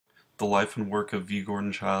The Life and Work of Vere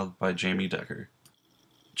Gordon Childe by Jamie Decker.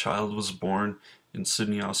 Childe was born in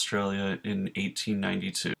Sydney, Australia in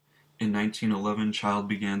 1892. In 1911, Childe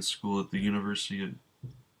began school at the University of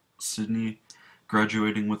Sydney,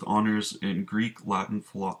 graduating with honors in Greek, Latin,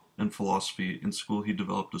 and philosophy. In school, he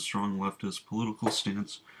developed a strong leftist political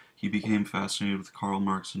stance. He became fascinated with Karl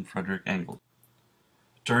Marx and Friedrich Engels.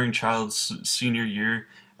 During Childe's senior year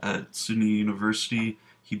at Sydney University,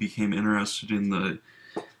 he became interested in the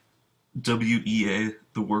WEA,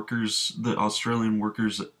 the Australian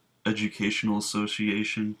Workers' Educational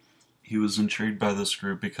Association. He was intrigued by this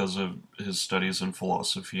group because of his studies in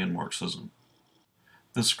philosophy and Marxism.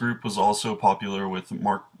 This group was also popular with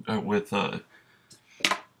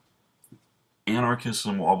anarchists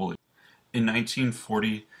and wobbly. In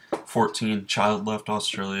 1914, Childe left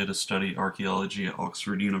Australia to study archaeology at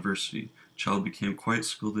Oxford University. Childe became quite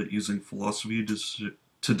skilled at using philosophy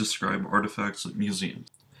to describe artifacts at museums.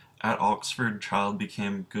 At Oxford, Childe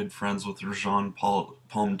became good friends with Jean-Paul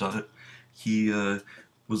Dutt. He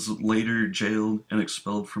was later jailed and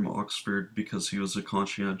expelled from Oxford because he was a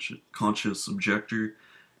conscious objector.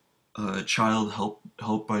 Childe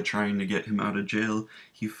helped by trying to get him out of jail.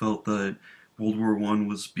 He felt that World War I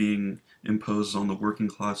was being imposed on the working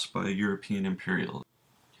class by European imperialism.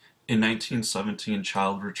 In 1917,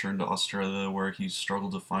 Childe returned to Australia, where he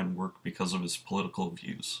struggled to find work because of his political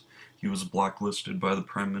views. He was blacklisted by the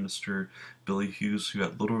Prime Minister, Billy Hughes, who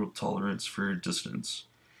had little tolerance for dissidents.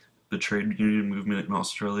 The trade union movement in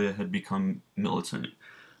Australia had become militant.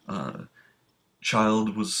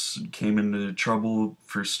 Childe came into trouble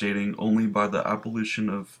for stating, "Only by the abolition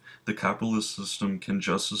of the capitalist system can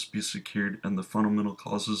justice be secured and the fundamental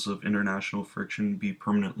causes of international friction be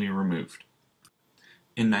permanently removed."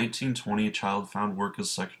 In 1920, Childe found work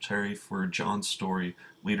as secretary for John Story,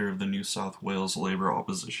 leader of the New South Wales Labour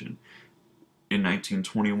opposition. In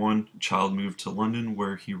 1921, Childe moved to London,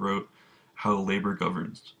 where he wrote How Labour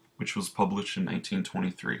Governs, which was published in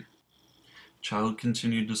 1923. Childe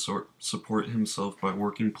continued to support himself by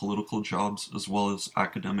working political jobs as well as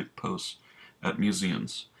academic posts at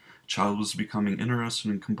museums. Childe was becoming interested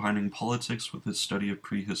in combining politics with his study of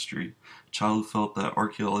prehistory. Childe felt that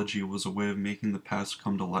archaeology was a way of making the past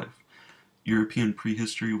come to life. European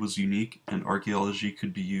prehistory was unique, and archaeology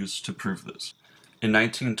could be used to prove this. In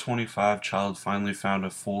 1925, Childe finally found a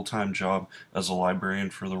full-time job as a librarian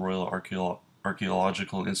for the Royal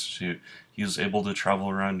Archaeological Institute. He was able to travel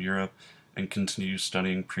around Europe and continue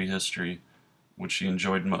studying prehistory, which he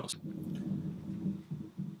enjoyed most.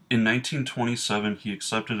 In 1927, he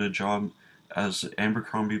accepted a job as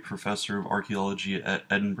Abercrombie Professor of Archaeology at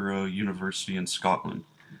Edinburgh University in Scotland.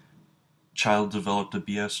 Childe developed a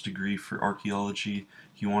BS degree for archaeology.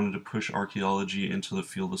 He wanted to push archaeology into the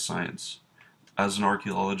field of science. As an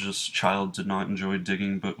archaeologist, Childe did not enjoy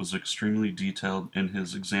digging but was extremely detailed in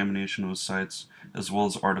his examination of sites as well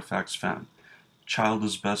as artifacts found. Childe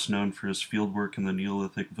is best known for his fieldwork in the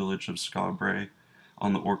Neolithic village of Skarbray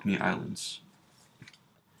on the Orkney Islands.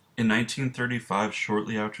 In 1935,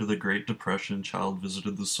 shortly after the Great Depression, Childe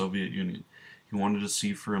visited the Soviet Union. He wanted to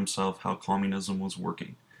see for himself how communism was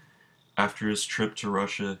working. After his trip to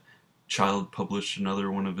Russia, Childe published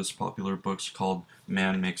another one of his popular books called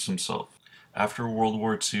Man Makes Himself. After World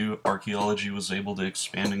War II, archaeology was able to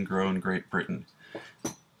expand and grow in Great Britain.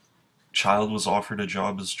 Childe was offered a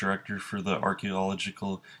job as director for the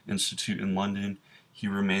Archaeological Institute in London. He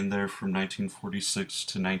remained there from 1946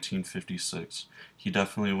 to 1956. He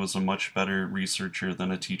definitely was a much better researcher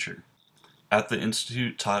than a teacher. At the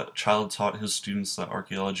Institute, Childe taught his students that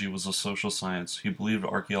archaeology was a social science. He believed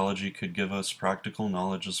archaeology could give us practical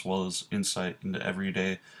knowledge as well as insight into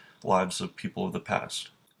everyday lives of people of the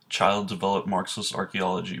past. Childe developed Marxist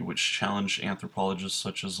archaeology, which challenged anthropologists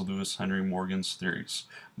such as Lewis Henry Morgan's theories.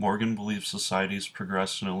 Morgan believed societies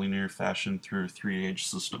progressed in a linear fashion through a three-age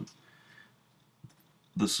system.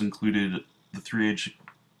 The three-age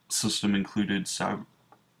system included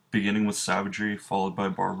beginning with savagery, followed by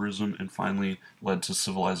barbarism, and finally led to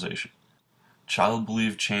civilization. Childe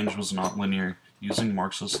believed change was not linear. Using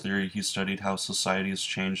Marxist theory, he studied how societies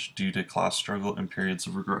changed due to class struggle and periods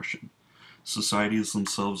of regression. Societies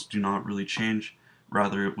themselves do not really change,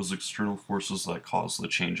 rather it was external forces that caused the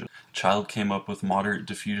changes. Childe came up with moderate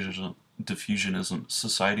diffusionism.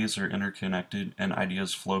 Societies are interconnected and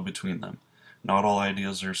ideas flow between them. Not all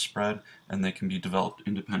ideas are spread, and they can be developed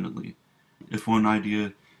independently. If one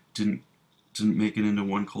idea didn't make it into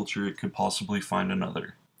one culture, it could possibly find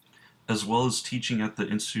another. As well as teaching at the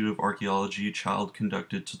Institute of Archaeology, Childe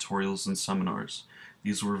conducted tutorials and seminars.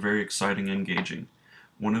 These were very exciting and engaging.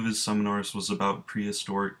 One of his seminars was about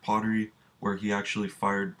prehistoric pottery, where he actually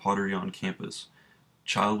fired pottery on campus.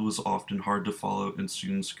 Childe was often hard to follow, and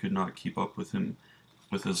students could not keep up with him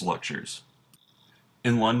with his lectures.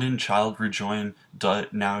 In London, Childe rejoined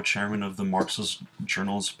Dutt, now chairman of the Marxist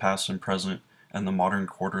journals Past and Present and the Modern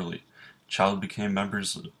Quarterly. Childe became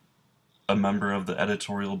a member of the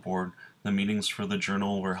editorial board. The meetings for the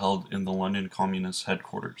journal were held in the London Communist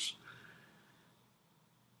headquarters.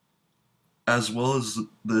 As well as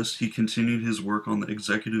this, he continued his work on the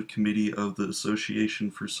executive committee of the Association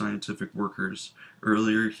for Scientific Workers.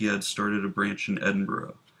 Earlier, he had started a branch in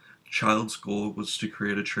Edinburgh. Childe's goal was to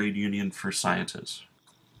create a trade union for scientists.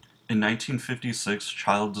 In 1956,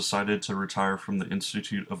 Childe decided to retire from the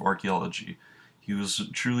Institute of Archaeology. He was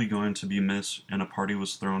truly going to be missed, and a party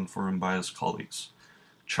was thrown for him by his colleagues.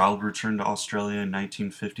 Childe returned to Australia in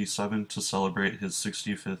 1957 to celebrate his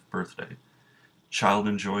 65th birthday. Childe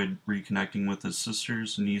enjoyed reconnecting with his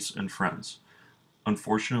sisters, niece, and friends.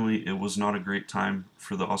 Unfortunately, it was not a great time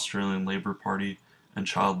for the Australian Labor Party, and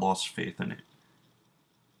Childe lost faith in it.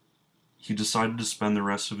 He decided to spend the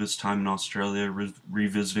rest of his time in Australia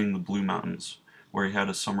revisiting the Blue Mountains, where he had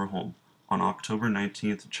a summer home. On October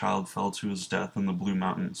 19th, Childe fell to his death in the Blue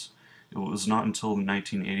Mountains. It was not until the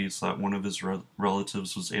 1980s that one of his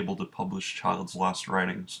relatives was able to publish Childe's last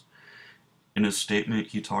writings. In his statement,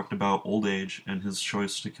 he talked about old age and his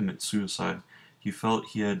choice to commit suicide. He felt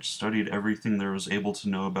he had studied everything there was able to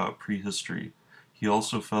know about prehistory. He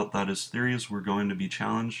also felt that his theories were going to be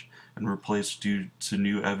challenged and replaced due to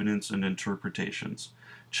new evidence and interpretations.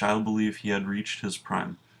 Childe believed he had reached his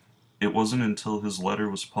prime. It wasn't until his letter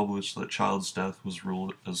was published that Childe's death was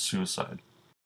ruled as suicide.